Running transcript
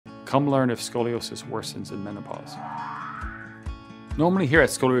Come learn if scoliosis worsens in menopause. Normally here at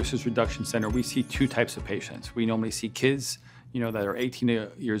Scoliosis Reduction Center, we see two types of patients. We normally see kids, that are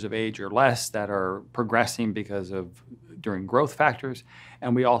 18 years of age or less that are progressing during growth factors.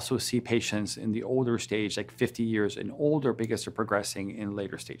 And we also see patients in the older stage, like 50 years and older, because they're progressing in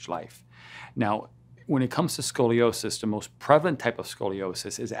later stage life. Now, when it comes to scoliosis, the most prevalent type of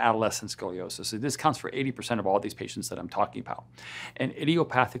scoliosis is adolescent scoliosis. So this counts for 80% of all these patients that I'm talking about. And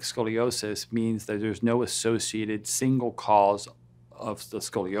idiopathic scoliosis means that there's no associated single cause of the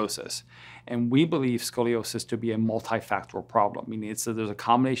scoliosis. And we believe scoliosis to be a multifactorial problem, meaning there's a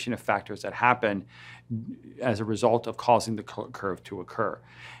combination of factors that happen as a result of causing the curve to occur.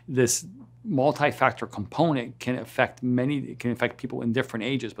 This multi-factor component can affect people in different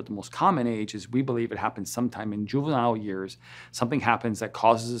ages, but the most common age is, we believe, it happens sometime in juvenile years. Something happens that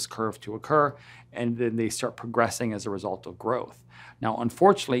causes this curve to occur, and then they start progressing as a result of growth. Now,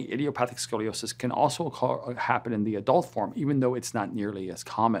 unfortunately, idiopathic scoliosis can also happen in the adult form, even though it's not nearly as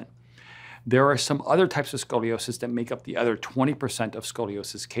common. There are some other types of scoliosis that make up the other 20% of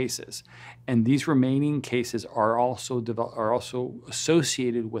scoliosis cases. And these remaining cases are also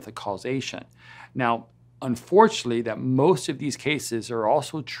associated with a causation. Now, unfortunately, that most of these cases are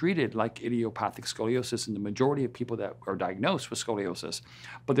also treated like idiopathic scoliosis in the majority of people that are diagnosed with scoliosis,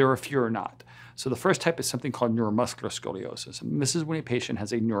 but there are fewer not. So the first type is something called neuromuscular scoliosis. And this is when a patient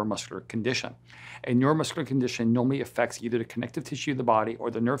has a neuromuscular condition. A neuromuscular condition normally affects either the connective tissue of the body or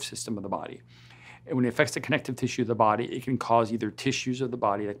the nerve system of the body. And when it affects the connective tissue of the body, it can cause either tissues of the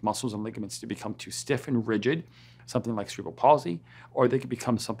body, like muscles and ligaments, to become too stiff and rigid, something like cerebral palsy, or they could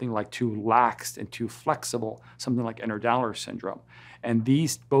become something like too laxed and too flexible, something like Ehlers-Danlos syndrome. And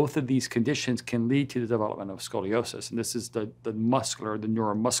both of these conditions can lead to the development of scoliosis. And this is the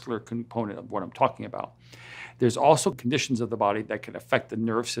neuromuscular component of what I'm talking about. There's also conditions of the body that can affect the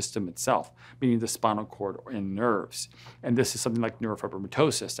nerve system itself, meaning the spinal cord and nerves. And this is something like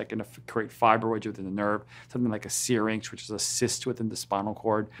neurofibromatosis that can create fibroids within the nerve, something like a syrinx, which is a cyst within the spinal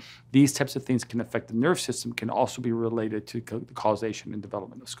cord. These types of things can affect the nerve system, can also be related to the causation and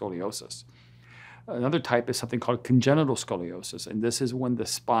development of scoliosis. Another type is something called congenital scoliosis, and this is when the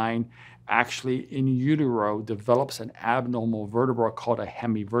spine actually in utero develops an abnormal vertebra called a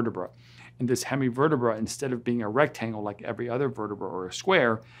hemivertebra. And this hemivertebra, instead of being a rectangle like every other vertebra or a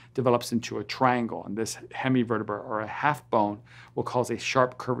square, develops into a triangle. And this hemivertebra, or a half bone, will cause a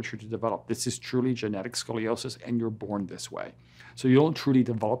sharp curvature to develop. This is truly genetic scoliosis, and you're born this way. So you don't truly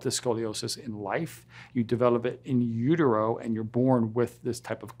develop this scoliosis in life. You develop it in utero, and you're born with this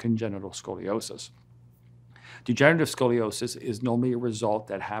type of congenital scoliosis. Degenerative scoliosis is normally a result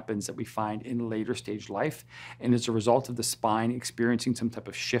that happens that we find in later stage life, and is a result of the spine experiencing some type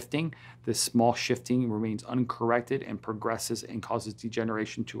of shifting. This small shifting remains uncorrected and progresses and causes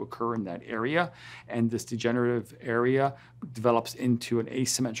degeneration to occur in that area. And this degenerative area develops into an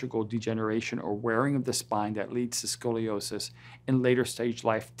asymmetrical degeneration or wearing of the spine that leads to scoliosis in later stage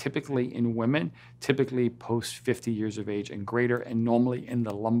life, typically in women, typically post 50 years of age and greater, and normally in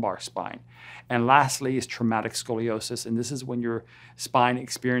the lumbar spine. And lastly is traumatic scoliosis, and this is when your spine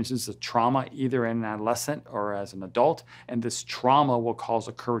experiences a trauma either in an adolescent or as an adult, and this trauma will cause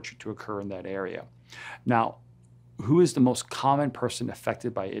a curvature to occur in that area. Now, who is the most common person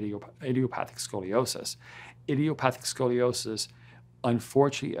affected by idiopathic scoliosis? Idiopathic scoliosis,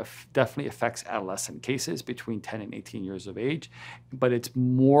 unfortunately, definitely affects adolescent cases between 10 and 18 years of age, but it's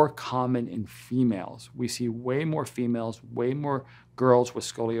more common in females. We see way more females, way more girls with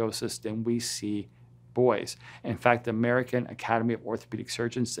scoliosis than we see boys. In fact, the American Academy of Orthopedic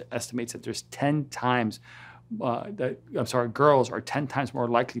Surgeons estimates that there's 10 times, girls are 10 times more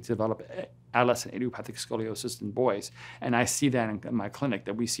likely to develop adolescent idiopathic scoliosis than boys. And I see that in my clinic,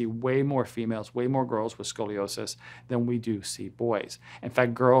 that we see way more females, way more girls with scoliosis than we do see boys. In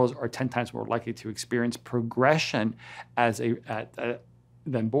fact, girls are 10 times more likely to experience progression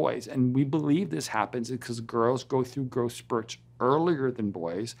than boys. And we believe this happens because girls go through growth spurts earlier than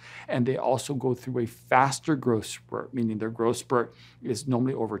boys, and they also go through a faster growth spurt, meaning their growth spurt is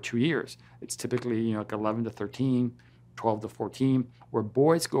normally over 2 years. It's typically like 11 to 13, 12 to 14, where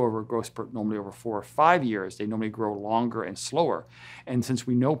boys go over a growth spurt normally over 4 or 5 years. They normally grow longer and slower. And since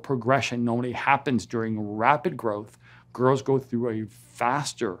we know progression normally happens during rapid growth, girls go through a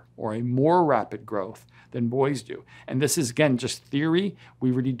faster or a more rapid growth than boys do. And this is, again, just theory.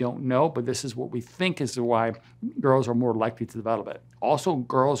 We really don't know, but this is what we think is why girls are more likely to develop it. Also,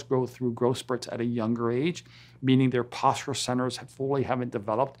 girls go through growth spurts at a younger age, meaning their postural centers fully haven't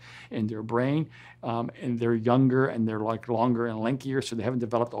developed in their brain, and they're younger and they're like longer and lankier, so they haven't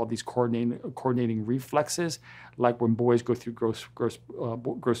developed all these coordinating reflexes. Like when boys go through growth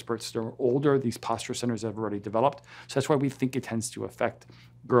spurts, they're older, these postural centers have already developed. So that's why we think it tends to affect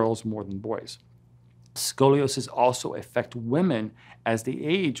girls more than boys. Scoliosis also affect women as they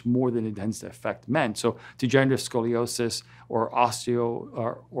age more than it tends to affect men. So degenerative scoliosis or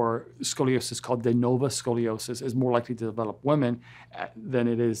scoliosis called de novo scoliosis is more likely to develop women than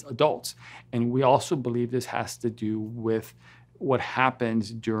it is adults. And we also believe this has to do with what happens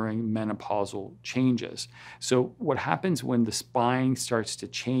during menopausal changes. So what happens when the spine starts to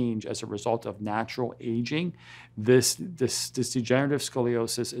change as a result of natural aging, this degenerative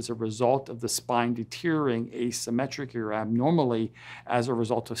scoliosis is a result of the spine deteriorating asymmetrically or abnormally as a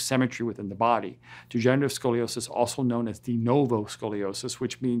result of symmetry within the body. Degenerative scoliosis, also known as de novo scoliosis,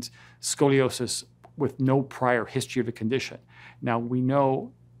 which means scoliosis with no prior history of the condition. Now we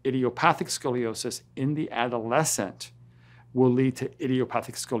know idiopathic scoliosis in the adolescent will lead to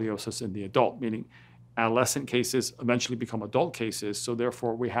idiopathic scoliosis in the adult, meaning adolescent cases eventually become adult cases. So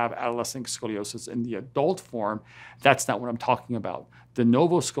therefore we have adolescent scoliosis in the adult form. That's not what I'm talking about. De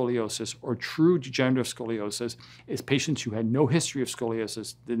novo scoliosis or true degenerative scoliosis is patients who had no history of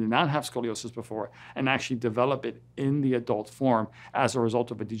scoliosis, did not have scoliosis before, and actually develop it in the adult form as a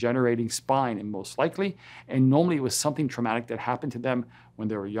result of a degenerating spine, and most likely. And normally it was something traumatic that happened to them when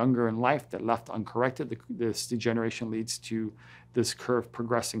they were younger in life that left uncorrected. This degeneration leads to this curve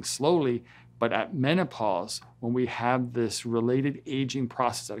progressing slowly. But at menopause, when we have this related aging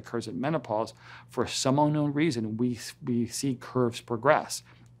process that occurs at menopause, for some unknown reason, we see curves progress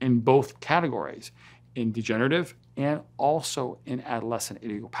in both categories, in degenerative and also in adolescent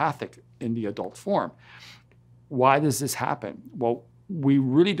idiopathic in the adult form. Why does this happen? Well, we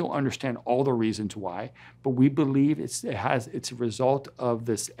really don't understand all the reasons why, but we believe it's a result of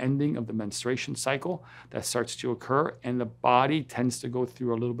this ending of the menstruation cycle that starts to occur, and the body tends to go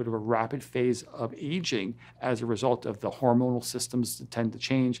through a little bit of a rapid phase of aging as a result of the hormonal systems that tend to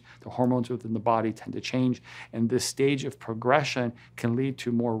change, the hormones within the body tend to change, and this stage of progression can lead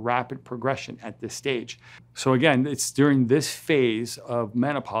to more rapid progression at this stage. So again, it's during this phase of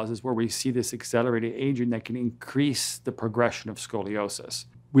menopause is where we see this accelerated aging that can increase the progression of scoliosis.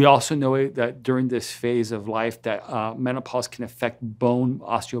 We also know that during this phase of life that menopause can affect bone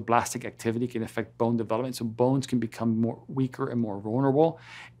osteoblastic activity, can affect bone development. So bones can become weaker and more vulnerable,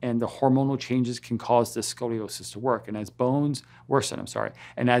 and the hormonal changes can cause this scoliosis to work. And as bones worsen,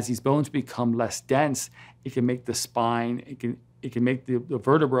 and as these bones become less dense, it can make the spine, it can make the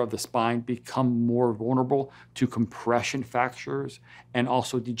vertebra of the spine become more vulnerable to compression fractures and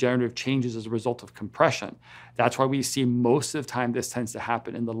also degenerative changes as a result of compression. That's why we see most of the time this tends to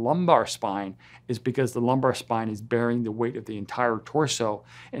happen in the lumbar spine, is because the lumbar spine is bearing the weight of the entire torso,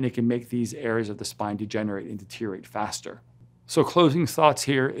 and it can make these areas of the spine degenerate and deteriorate faster. So closing thoughts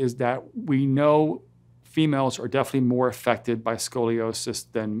here is that we know females are definitely more affected by scoliosis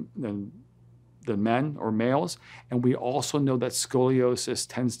than men or males. And we also know that scoliosis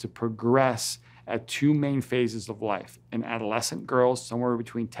tends to progress at two main phases of life: in adolescent girls, somewhere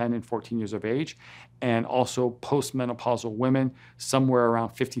between 10 and 14 years of age, and also postmenopausal women, somewhere around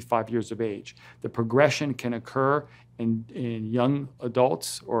 55 years of age. The progression can occur in young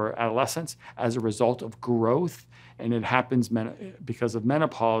adults or adolescents as a result of growth, and it happens because of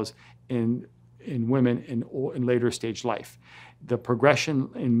menopause in women in later stage life. The progression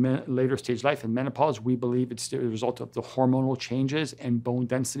in later stage life in menopause, we believe it's the result of the hormonal changes and bone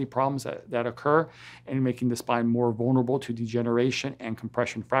density problems that occur, and making the spine more vulnerable to degeneration and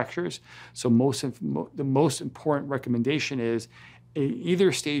compression fractures. So the most important recommendation is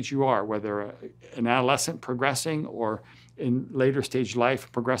either stage you are, whether an adolescent progressing or in later stage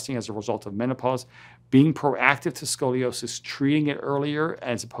life progressing as a result of menopause, being proactive to scoliosis, treating it earlier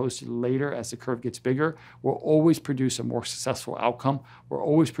as opposed to later as the curve gets bigger, will always produce a more successful outcome, will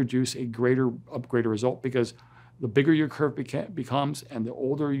always produce a greater result, because the bigger your curve becomes and the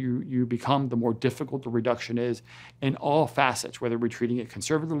older you become, the more difficult the reduction is in all facets, whether we're treating it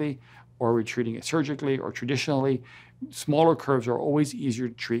conservatively or we're treating it surgically or traditionally. Smaller curves are always easier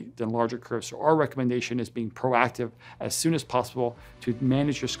to treat than larger curves. So our recommendation is being proactive as soon as possible to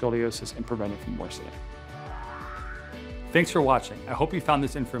manage your scoliosis and prevent it from worsening. Thanks for watching. I hope you found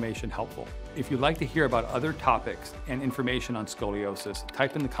this information helpful. If you'd like to hear about other topics and information on scoliosis,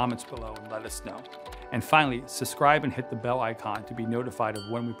 type in the comments below and let us know. And finally, subscribe and hit the bell icon to be notified of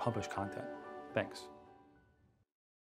when we publish content. Thanks.